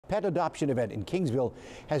pet adoption event in Kingsville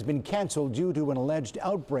has been canceled due to an alleged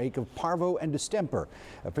outbreak of parvo and distemper.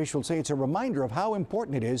 Officials say it's a reminder of how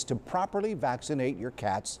important it is to properly vaccinate your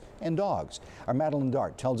cats and dogs. Our Madeline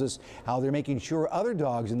Dart tells us how they're making sure other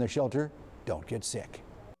dogs in the shelter don't get sick.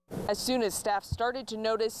 As soon as staff started to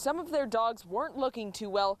notice some of their dogs weren't looking too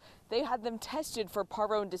well, they had them tested for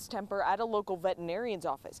parvo and distemper at a local veterinarian's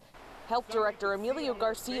office. Health Director Emilio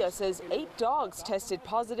Garcia says 8 dogs tested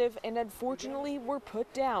positive and unfortunately were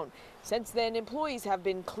put down. Since then, employees have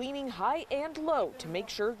been cleaning high and low to make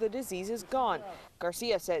sure the disease is gone.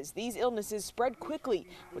 Garcia says these illnesses spread quickly,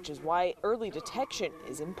 which is why early detection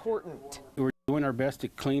is important. We're doing our best to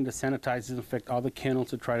clean, to sanitize, disinfect all the kennels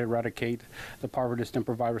to try to eradicate the parvo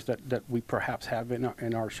distemper virus that we perhaps have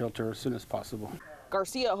in our shelter as soon as possible.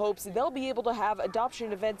 Garcia hopes they'll be able to have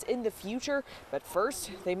adoption events in the future, but first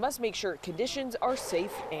they must make sure conditions are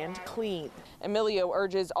safe and clean. Emilio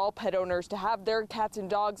urges all pet owners to have their cats and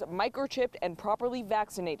dogs microchipped and properly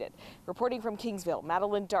vaccinated. Reporting from Kingsville,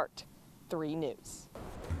 Madeline Dart, 3 News.